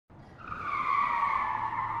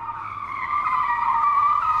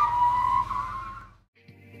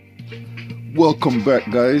Welcome back,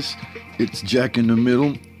 guys. It's Jack in the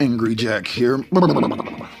Middle, Angry Jack here.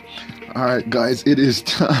 Alright, guys, it is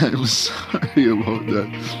time. Sorry about that.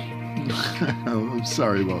 I'm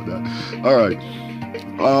sorry about that. Alright.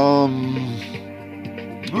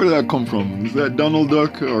 Where did that come from? Is that Donald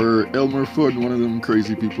Duck or Elmer Fudd? One of them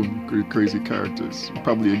crazy people, crazy characters.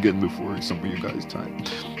 Probably again before some of you guys' time.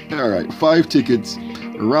 Alright, 5 tickets,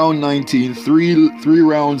 round 19, three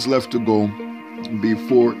rounds left to go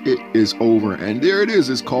before it is over, and there it is.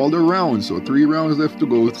 It's called a round, so 3 rounds left to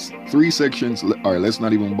go, 3 sections. All right, let's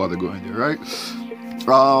not even bother going there, right?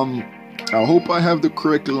 I hope I have the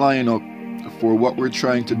correct lineup for what we're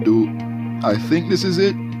trying to do. I think this is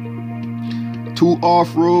it. 2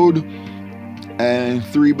 off-road and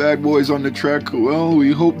 3 bad boys on the track. Well,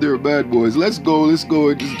 we hope they're bad boys. Let's go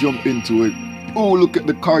and just jump into it. Oh, look at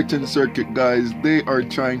the karting circuit, guys. They are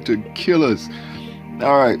trying to kill us.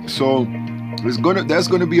 All right, so that's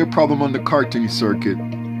gonna be a problem on the karting circuit.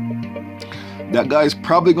 That guy's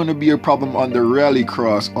probably gonna be a problem on the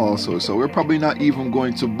rallycross also, so we're probably not even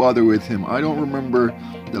going to bother with him. I don't remember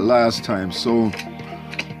the last time. So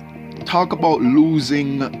talk about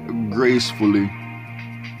losing gracefully.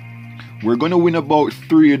 We're gonna win about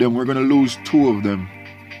 3 of them. We're gonna lose 2 of them.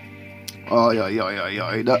 Oh yeah.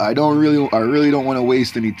 I really don't want to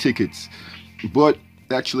waste any tickets, but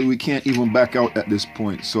actually we can't even back out at this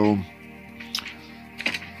point, so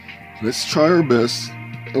let's try our best.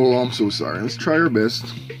 Oh, I'm so sorry. Let's try our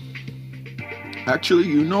best. Actually,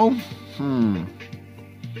 give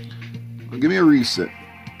me a reset.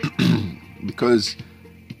 Because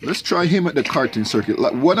let's try him at the karting circuit.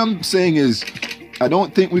 Like, what I'm saying is, I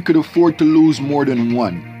don't think we could afford to lose more than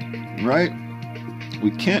 1, right? We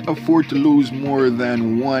can't afford to lose more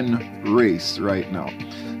than 1 race right now.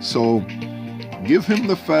 So give him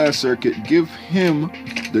the fast circuit, give him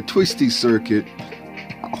the twisty circuit.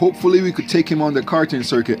 Hopefully we could take him on the karting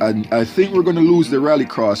circuit. I think we're going to lose the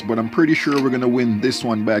rallycross, but I'm pretty sure we're going to win this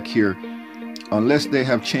one back here, unless they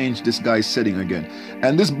have changed this guy's setting again.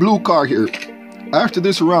 And this blue car here, after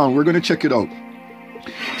this round, we're going to check it out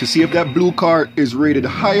to see if that blue car is rated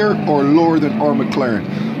higher or lower than our McLaren.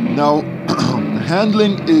 Now,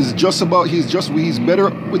 handling is just about, he's better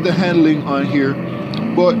with the handling on here,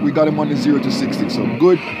 but we got him on the 0 to 60, so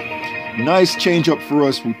good. Nice change up for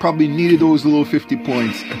us. We probably needed those little 50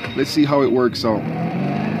 points. Let's see how it works out.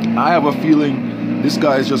 I have a feeling this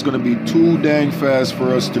guy is just going to be too dang fast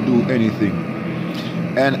for us to do anything.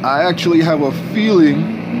 And I actually have a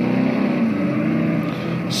feeling,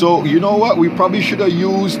 so you know what, we probably should have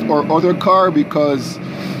used our other car, because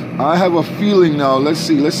I have a feeling now. Let's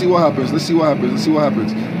see what happens.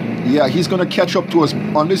 Yeah, he's going to catch up to us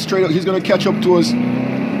on this straight up. He's going to catch up to us.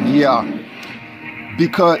 Yeah.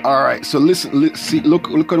 Because, all right, so listen, see, look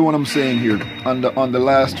at what I'm saying here on the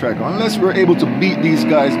last track. Unless we're able to beat these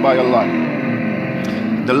guys by a lot.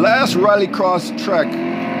 The last rallycross track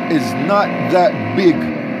is not that big,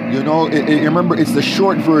 you know. Remember, it's the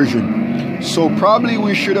short version. So probably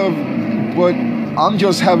we should have, but I'm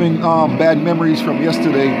just having bad memories from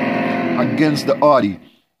yesterday against the Audi.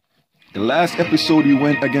 The last episode you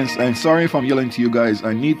went against, and sorry if I'm yelling to you guys,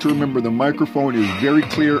 I need to remember the microphone is very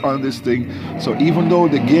clear on this thing. So even though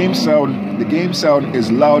the game sound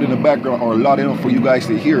is loud in the background, or loud enough for you guys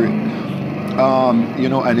to hear it, you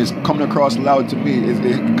know, and it's coming across loud to me,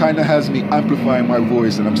 it kind of has me amplifying my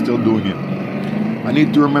voice, and I'm still doing it. I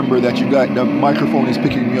need to remember that the microphone is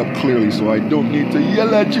picking me up clearly, so I don't need to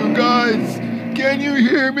yell at you guys. Can you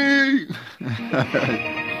hear me?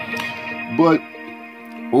 But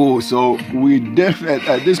so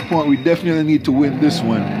at this point we definitely need to win this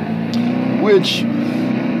one, which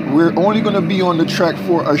we're only going to be on the track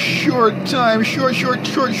for a short time. Short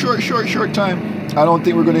time. I don't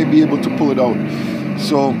think we're going to be able to pull it out.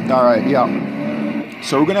 So all right, yeah.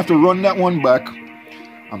 So we're going to have to run that one back.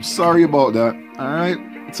 I'm sorry about that. All right.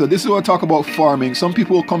 So this is what I talk about farming. Some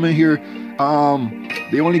people will come in here.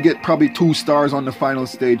 They only get probably 2 stars on the final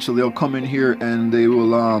stage, so they'll come in here and they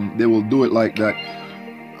will do it like that.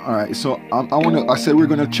 All right, so I said we're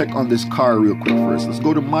gonna check on this car real quick first. Let's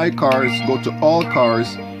go to my cars, go to all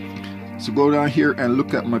cars. So go down here and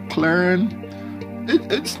look at McLaren.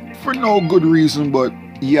 It's for no good reason, but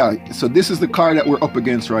yeah. So this is the car that we're up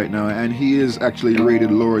against right now, and he is actually rated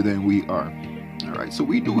lower than we are. All right, so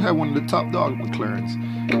we do have one of the top dog McLarens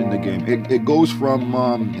in the game. It goes from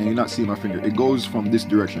and you're not seeing my finger. It goes from this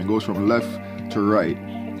direction. It goes from left to right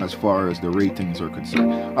as far as the ratings are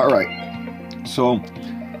concerned. All right, so.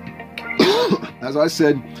 As I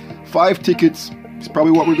said, 5 tickets is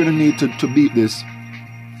probably what we're going to need to beat this.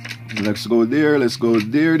 Let's go there this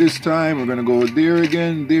time. We're going to go there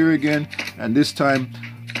again, and this time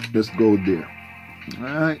just go there. All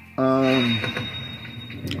right.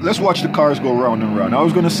 Let's watch the cars go round and round. I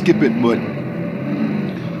was gonna skip it, but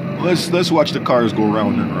let's watch the cars go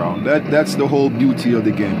round and round. That's the whole beauty of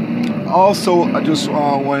the game. Also, I just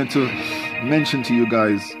wanted to mention to you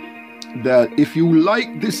guys that if you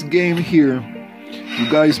like this game here, you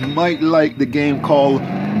guys might like the game called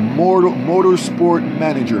Motorsport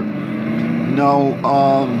Manager.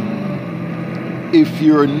 Now, if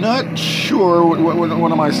you're not sure,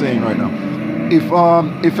 what am I saying right now? If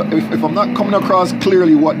I'm not coming across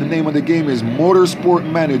clearly what the name of the game is, Motorsport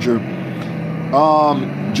Manager,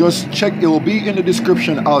 just check. It will be in the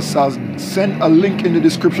description. I'll send a link in the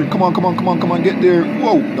description. Come on, get there.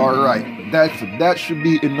 Whoa! All right, that should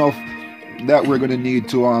be enough that we're gonna need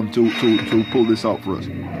to pull this out for us.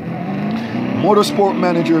 Motorsport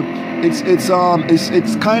Manager.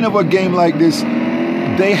 It's kind of a game like this.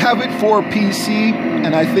 They have it for PC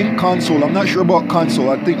and I think console. I'm not sure about console.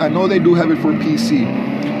 I know they do have it for PC,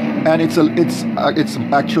 and it's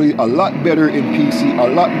actually a lot better in PC, a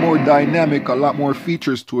lot more dynamic, a lot more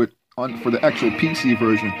features to it for the actual PC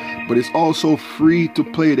version. But it's also free to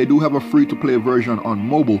play. They do have a free to play version on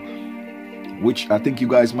mobile, which I think you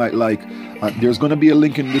guys might like. There's going to be a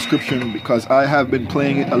link in the description because I have been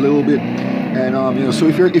playing it a little bit. And you know, so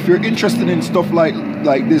if you're interested in stuff like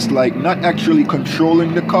this, like not actually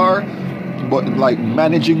controlling the car, but like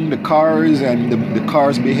managing the cars and the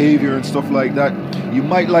car's behavior and stuff like that, you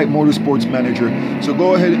might like Motorsports Manager. So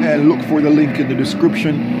go ahead and look for the link in the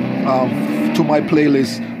description to my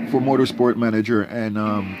playlist for Motorsport Manager. And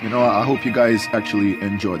you know, I hope you guys actually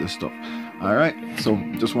enjoy this stuff. All right, so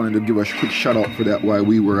just wanted to give a quick shout out for that while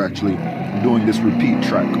we were actually doing this repeat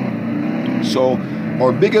track. So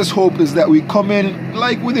our biggest hope is that we come in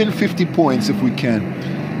like within 50 points if we can.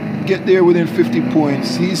 Get there within 50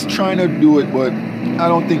 points. He's trying to do it, but I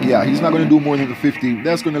don't think, he's not going to do more than the 50.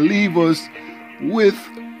 That's going to leave us with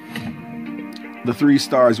the 3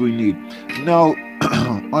 stars we need. Now,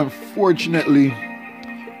 unfortunately,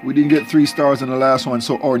 we didn't get 3 stars in the last one.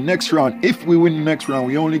 So our next round, if we win the next round,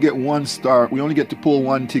 we only get 1 star. We only get to pull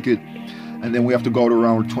 1 ticket, and then we have to go to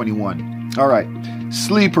round 21. All right,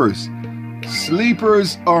 sleepers.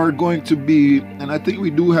 Sleepers are going to be, and I think we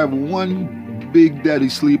do have one big daddy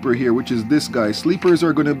sleeper here, which is this guy. Sleepers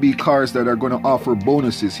are going to be cars that are going to offer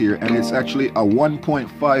bonuses here, and it's actually a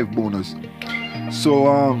 1.5 bonus.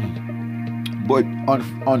 So but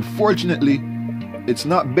unfortunately, it's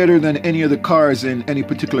not better than any of the cars in any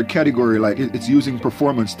particular category. Like it's using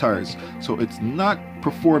performance tires, so it's not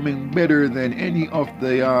performing better than any of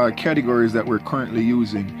the categories that we're currently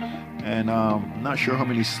using. And I'm not sure how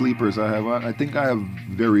many sleepers I have. I think I have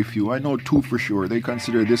very few. I know 2 for sure. They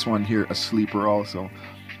consider this one here a sleeper also.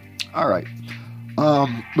 All right.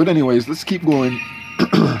 But anyways, let's keep going.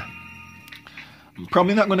 I'm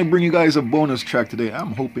probably not going to bring you guys a bonus track today.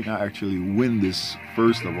 I'm hoping I actually win this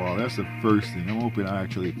first of all. That's the first thing. I'm hoping I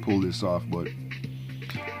actually pull this off. But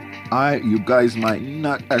you guys might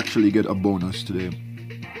not actually get a bonus today.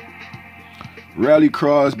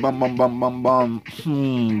 Rallycross, bam.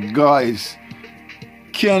 Guys,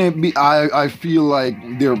 can it be? I feel like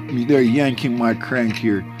they're yanking my crank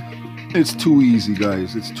here. It's too easy,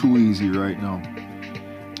 guys. It's too easy right now.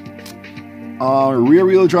 Rear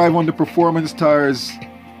wheel drive on the performance tires.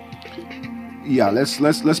 Yeah, let's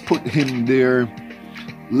put him there.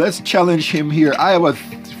 Let's challenge him here. I have a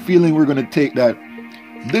feeling we're gonna take that.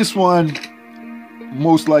 This one,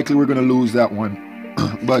 most likely we're gonna lose that one,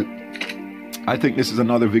 but I think this is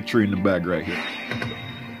another victory in the bag right here.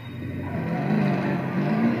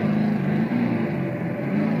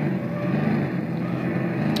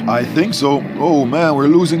 I think so. Oh man, we're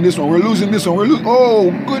losing this one.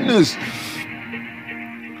 Oh goodness.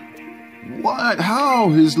 What? How?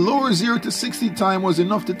 His lower 0 to 60 time was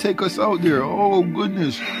enough to take us out there. Oh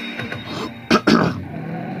goodness.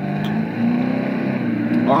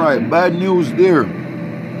 All right, bad news there.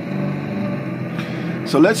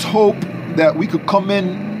 So let's hope that we could come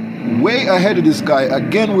in way ahead of this guy.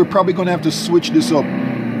 Again, we're probably going to have to switch this up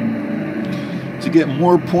to get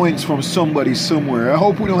more points from somebody somewhere. I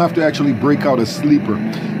hope we don't have to actually break out a sleeper.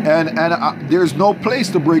 And there's no place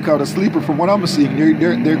to break out a sleeper from what I'm seeing.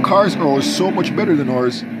 Their cars are so much better than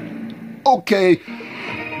ours. Okay,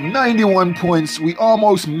 91 points. We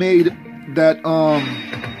almost made that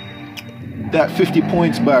 50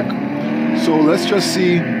 points back. So let's just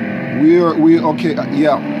see. Okay,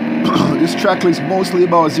 yeah. This track is mostly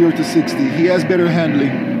about 0 to 60. He has better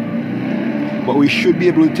handling, but we should be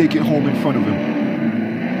able to take it home in front of him.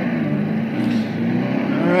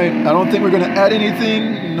 Alright, I don't think we're going to add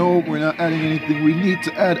anything. No, we're not adding anything. We need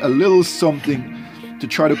to add a little something to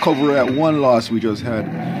try to cover that one loss we just had.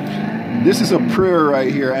 This is a prayer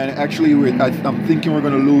right here, and actually I'm thinking we're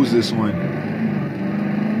going to lose this one.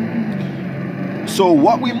 So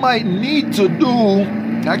what we might need to do,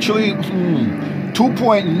 actually,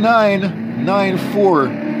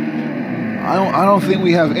 2.994. I don't think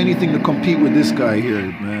we have anything to compete with this guy here,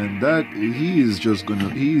 man. He's just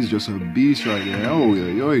a beast right there. Oh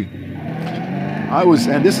yeah.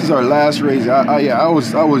 And this is our last race. I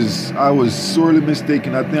was sorely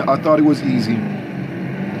mistaken. I thought it was easy.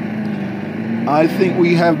 I think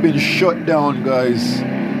we have been shut down, guys.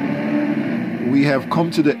 We have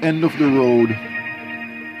come to the end of the road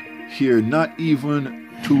here. Not even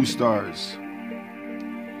 2 stars.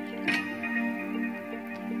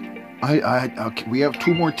 We have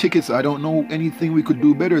 2 more tickets. I don't know anything we could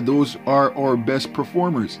do better. Those are our best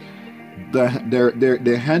performers.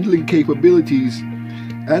 Their handling capabilities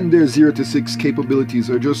and their 0 to 6 capabilities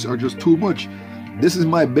are just too much. This is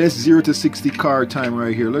my best 0 to 60 car time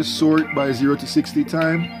right here. Let's sort by 0 to 60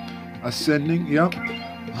 time. Ascending, yeah.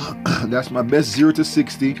 That's my best 0 to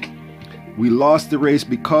 60. We lost the race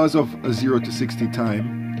because of a 0 to 60 time.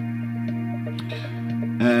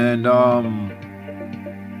 And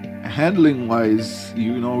handling wise,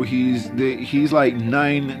 you know, he's like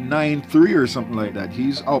 993 or something like that.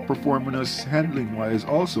 He's outperforming us handling wise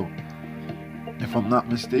also, if I'm not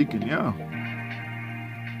mistaken. Yeah,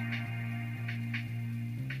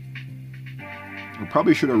 I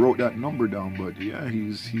probably should have wrote that number down, but yeah,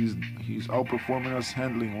 he's outperforming us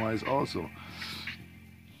handling wise also.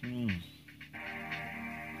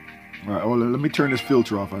 All right, well, let me turn this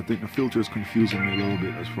filter off. I think the filter is confusing me a little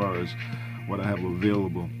bit as far as what I have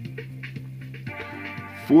available.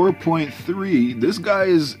 4.3. This guy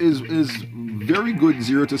is very good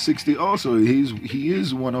 0 to 60 also. He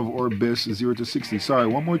is one of our best 0 to 60. Sorry,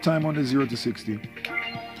 one more time on the 0 to 60.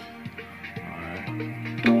 Alright.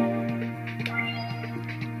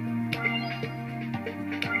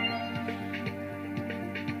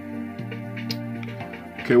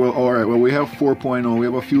 Okay, well, alright, well, we have 4.0. We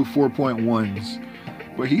have a few 4.1s.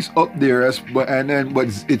 But he's up there, but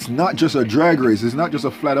it's not just a drag race. It's not just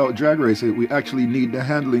a flat-out drag race. We actually need the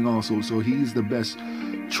handling also. So he's the best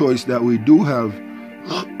choice that we do have.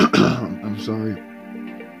 I'm sorry.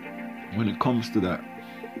 When it comes to that,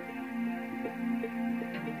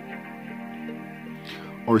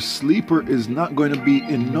 our sleeper is not going to be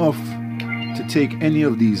enough to take any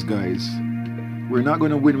of these guys. We're not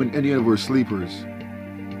going to win with any of our sleepers.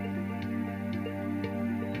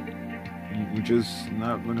 We're just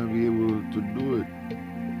not gonna be able to do it.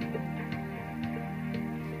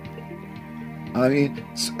 I mean,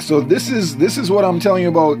 so this is what I'm telling you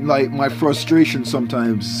about, like, my frustration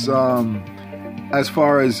sometimes. As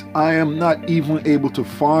far as I am not even able to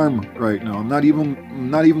farm right now. I'm not even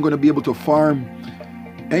going to be able to farm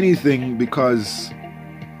anything because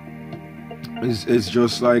it's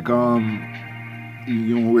just like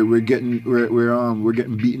you know, we're getting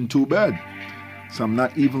beaten too bad. So I'm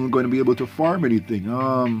not even going to be able to farm anything.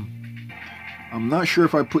 I'm not sure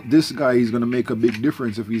if I put this guy, he's going to make a big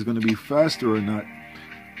difference if he's going to be faster or not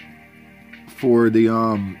for the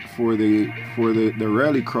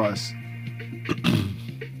rally cross.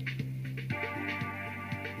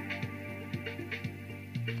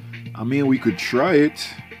 I mean, we could try it,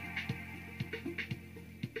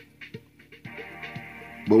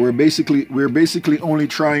 but we're basically only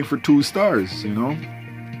trying for 2 stars, you know.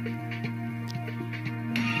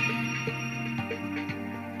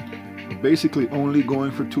 Basically only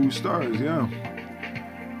going for 2 stars, yeah.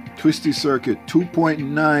 Twisty circuit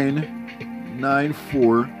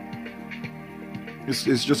 2.994.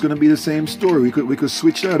 It's just gonna be the same story. We could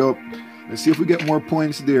switch that up. Let's see if we get more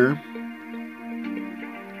points there.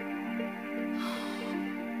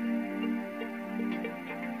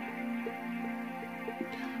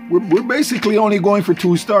 We're basically only going for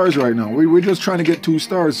 2 stars right now. We're just trying to get 2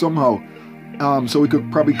 stars somehow, so we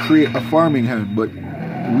could probably create a farming hand, but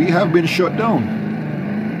we have been shut down.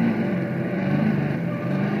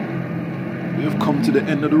 We have come to the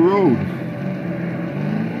end of the road.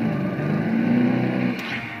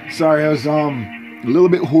 Sorry, I was a little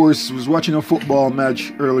bit hoarse. I was watching a football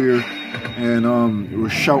match earlier, and we were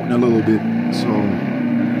shouting a little bit, so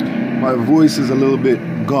my voice is a little bit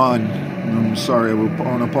gone. I'm sorry. I want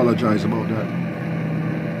to apologize about that.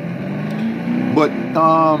 But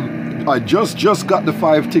I just got the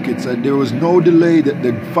 5 tickets, and there was no delay.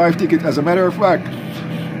 The 5 tickets, as a matter of fact,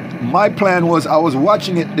 my plan was, I was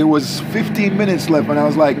watching it, there was 15 minutes left, and I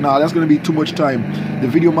was like, nah, that's going to be too much time. The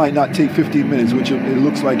video might not take 15 minutes, which it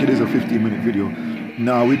looks like it is a 15-minute video.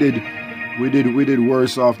 Nah, we did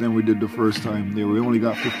worse off than we did the first time. We only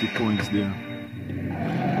got 50 points there.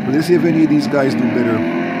 Let's see if any of these guys do better.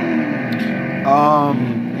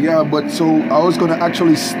 Yeah, but so I was gonna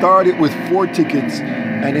actually start it with 4 tickets,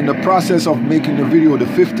 and in the process of making the video, the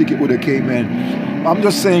 5th ticket would have came in. I'm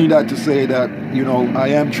just saying that to say that, you know, I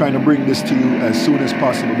am trying to bring this to you as soon as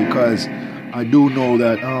possible, because I do know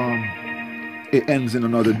that it ends in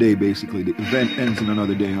another day. Basically, the event ends in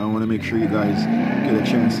another day. I want to make sure you guys get a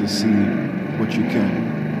chance to see what you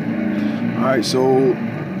can. All right, so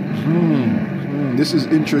this is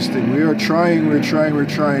interesting. We're trying.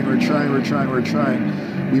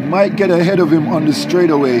 We might get ahead of him on the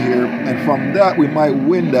straightaway here, and from that we might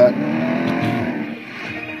win that.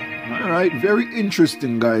 All right, very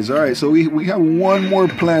interesting, guys. All right, so we have one more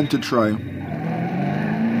plan to try.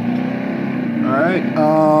 All right,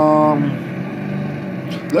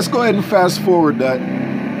 let's go ahead and fast forward that.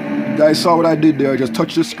 You guys saw what I did there. I just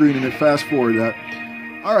touched the screen and then fast forward that.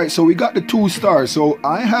 All right, so we got the 2 stars. So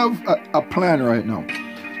I have a plan right now.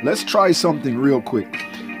 Let's try something real quick.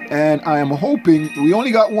 And I am hoping, we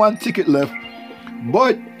only got 1 ticket left,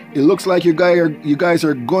 but it looks like you guys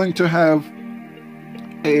are going to have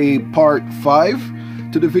a part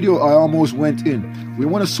 5 to the video. I almost went in. We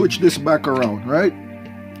want to switch this back around, right?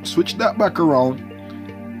 Switch that back around.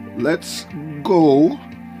 Let's go.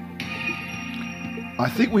 I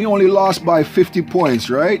think we only lost by 50 points,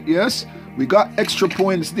 right? Yes. We got extra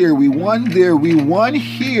points there. We won there. We won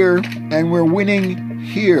here, and we're winning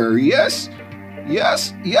here. Yes.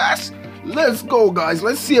 Yes. Yes. Let's go, guys.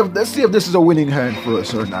 Let's see if this is a winning hand for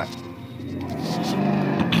us or not.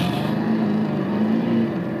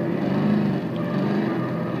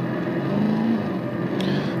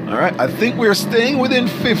 All right. I think we're staying within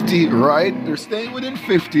 50, right? They're staying within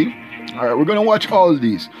 50. All right. We're gonna watch all of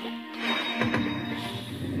these.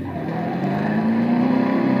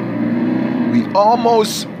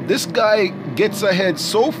 This guy gets ahead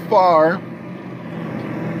so far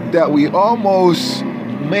that we almost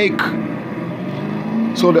make.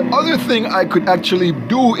 So the other thing I could actually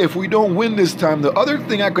do if we don't win this time, the other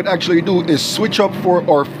thing I could actually do is switch up for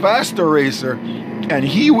our faster racer, and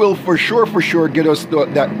he will for sure get us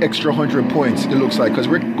that extra 100 points, it looks like, because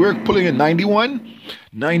we're pulling in 91.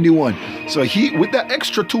 So he, with that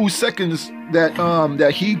extra 2 seconds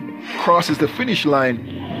that he crosses the finish line,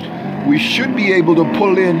 we should be able to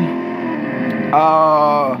pull in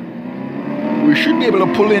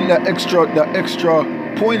that extra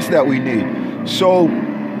points that we need. So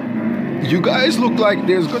you guys look like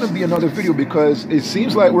there's going to be another video, because it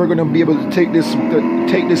seems like we're going to be able to take this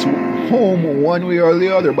home one way or the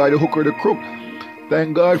other, by the hook or the crook.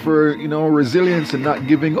 Thank God for, you know, resilience and not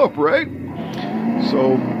giving up, right?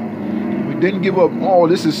 So we didn't give up. Oh,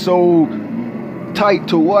 this is so tight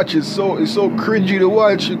to watch. It's so cringy to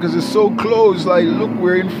watch because it's so close. Like, look,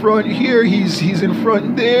 we're in front here, he's in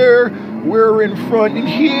front there, we're in front in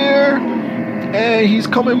here, and he's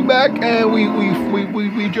coming back, and we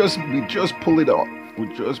just pull it off.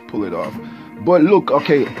 But look,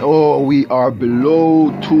 okay, oh, we are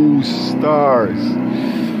below 2 stars.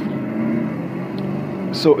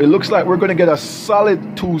 So it looks like we're gonna get a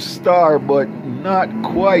solid 2 star, but not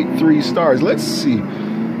quite 3 stars. Let's see.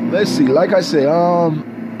 Like I say, got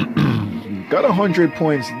 100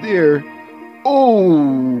 points there.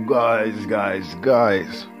 Oh, guys.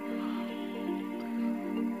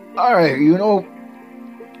 All right, you know,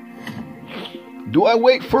 do I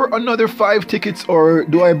wait for another 5 tickets, or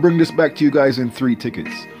do I bring this back to you guys in 3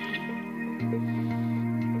 tickets?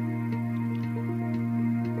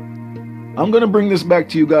 I'm gonna bring this back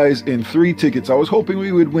to you guys in 3 tickets. I was hoping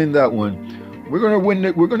we would win that one. We're gonna win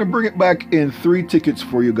it. We're gonna bring it back in 3 tickets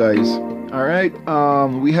for you guys. All right.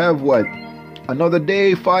 We have what? Another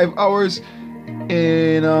day, 5 hours.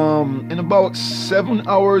 In about 7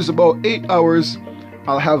 hours, about 8 hours,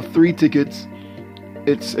 I'll have 3 tickets.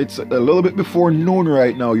 It's a little bit before noon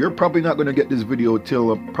right now. You're probably not gonna get this video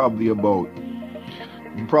till probably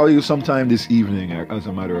sometime this evening. As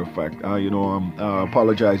a matter of fact, I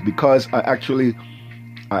apologize, because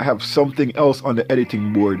I have something else on the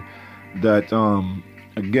editing board that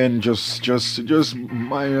again, just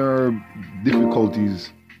minor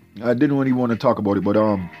difficulties. I didn't really want to talk about it, but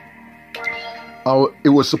it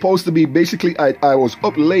was supposed to be, basically, I was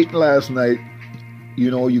up late last night. You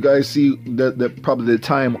know, you guys see probably the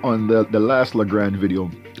time on the last Legrand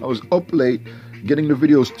video. I was up late getting the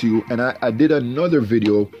videos to you, and I did another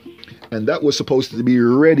video, and that was supposed to be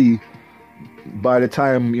ready by the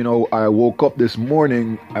time, you know, I woke up this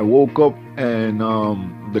morning. I woke up and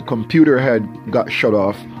the computer had got shut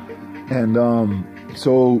off, and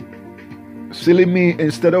so silly me,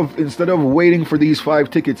 instead of waiting for these 5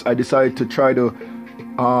 tickets, I decided to try to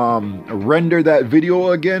render that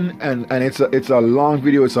video again, and it's a long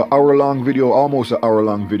video. It's an hour-long video, almost an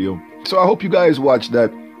hour-long video. So I hope you guys watch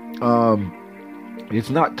that. It's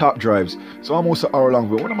not top drives, so almost an hour-long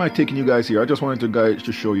video. What am I taking you guys here? I just wanted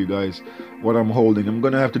to show you guys what I'm holding. I'm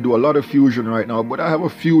gonna have to do a lot of fusion right now, but I have a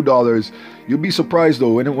few dollars. You'll be surprised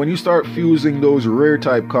though, when you start fusing those rare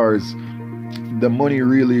type cars, the money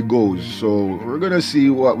really goes. So we're gonna see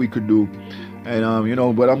what we could do, and you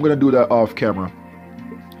know, but I'm gonna do that off camera.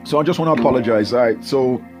 So I just want to apologize. All right,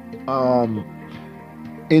 so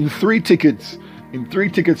in three tickets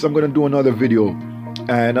I'm gonna do another video,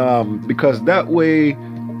 and because that way,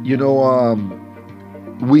 you know,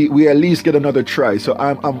 we at least get another try. So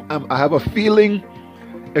I have a feeling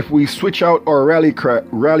if we switch out our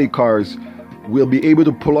rally cars, we'll be able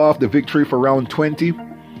to pull off the victory for round 20,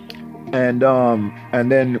 and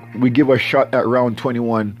then we give a shot at round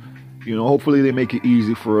 21. You know, hopefully they make it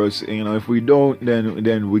easy for us. You know, if we don't,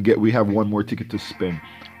 then we have one more ticket to spin.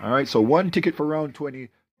 All right, so one ticket for round 20.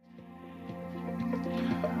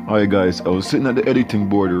 All right, guys, I was sitting at the editing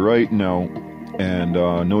board right now, and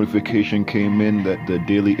notification came in that the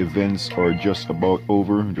daily events are just about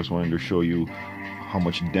over. Just wanted to show you how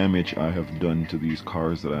much damage I have done to these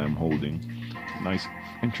cars that I am holding. Nice,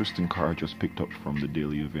 interesting car just picked up from the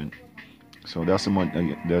daily event. So that's how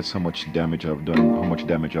much damage I've done. How much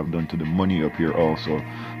damage I've done to the money up here also,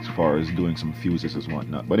 as far as doing some fuses and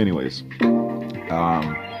whatnot. But anyways,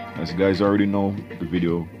 as you guys already know, the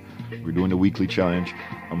video, we're doing the weekly challenge.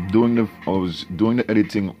 I was doing the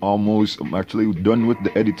editing almost. I'm actually done with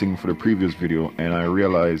the editing for the previous video, and I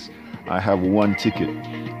realized I have one ticket,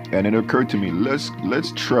 and it occurred to me, let's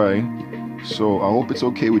try. So I hope it's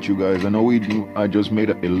okay with you guys. I know I just made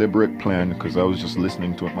an elaborate plan because I was just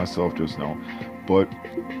listening to it myself just now, but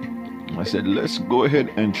I said let's go ahead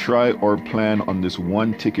and try our plan on this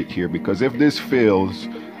one ticket here, because if this fails,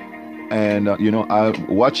 and you know,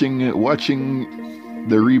 watching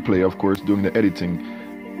the replay, of course, doing the editing,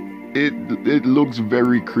 it looks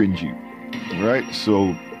very cringy, right?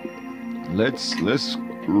 So let's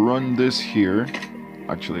run this here.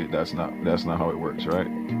 Actually, that's not how it works, right?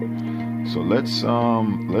 So let's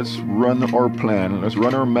run our plan. Let's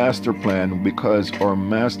run our master plan, because our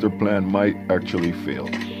master plan might actually fail.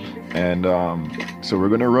 And so we're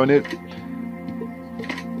gonna run it.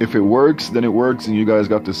 If it works, then it works, and you guys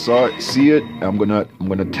got to see it. I'm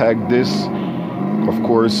gonna tag this. Of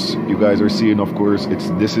course, you guys are seeing. Of course,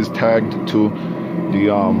 this is tagged to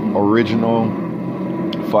the original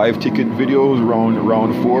 5 ticket videos,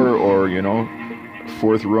 round 4, or you know,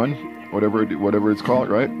 4th run, whatever it's called,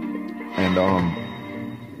 right? And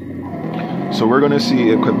so we're gonna see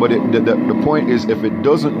it, but the point is, if it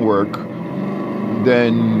doesn't work,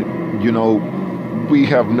 then you know, we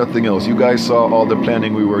have nothing else. You guys saw all the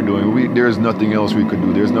planning we were doing. There's nothing else we could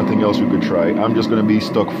do. There's nothing else we could try. I'm just gonna be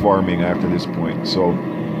stuck farming after this point. So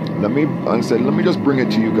let me just bring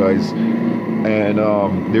it to you guys. And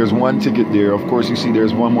there's one ticket there. Of course, you see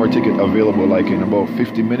there's one more ticket available, like in about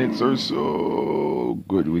 50 minutes or so.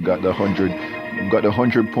 Good, we got the 100. We got the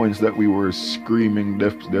 100 points that we were screaming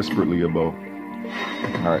desperately about.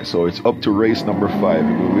 All right, so it's up to race number 5.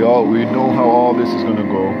 We know how all this is gonna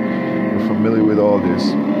go. We're familiar with all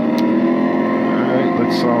this. All right,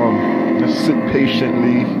 let's sit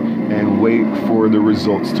patiently and wait for the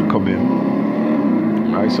results to come in.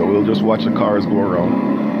 All right, so we'll just watch the cars go around.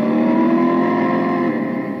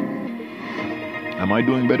 Am I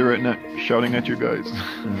doing better at not shouting at you guys?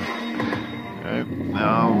 Alright,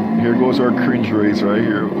 now here goes our cringe race right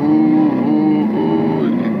here. Ooh,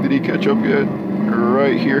 did he catch up yet?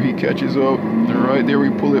 Right here he catches up. Right there we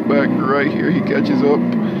pull it back. Right here he catches up.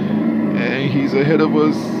 And he's ahead of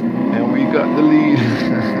us. And we got the lead.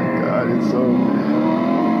 God,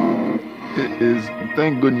 it is,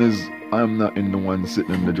 thank goodness I'm not in the one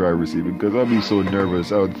sitting in the driver's seat, because I'd be so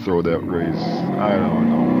nervous I would throw that race. I don't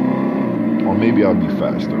know. Or maybe I'll be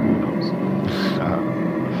faster, who knows.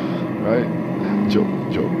 Right? Joke.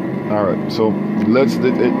 Alright, so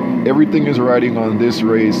everything is riding on this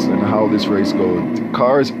race and how this race goes. The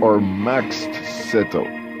cars are maxed setup.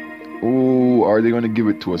 Ooh, are they going to give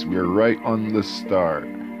it to us? We are right on the start.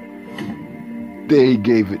 They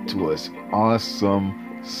gave it to us. Awesome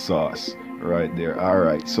sauce right there.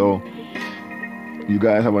 Alright, so you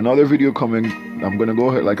guys have another video coming. I'm going to go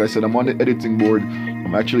ahead. Like I said, I'm on the editing board.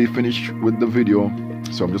 I'm actually finished with the video,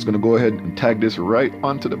 so I'm just going to go ahead and tag this right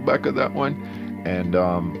onto the back of that one, and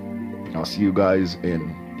I'll see you guys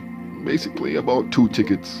in basically about 2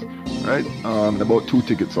 tickets, right? In about 2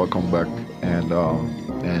 tickets I'll come back and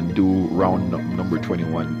do round number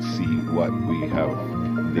 21, see what we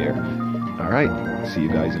have there. All right, see you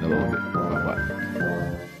guys in a little bit. Bye bye.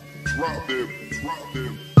 drop them, drop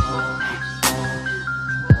them.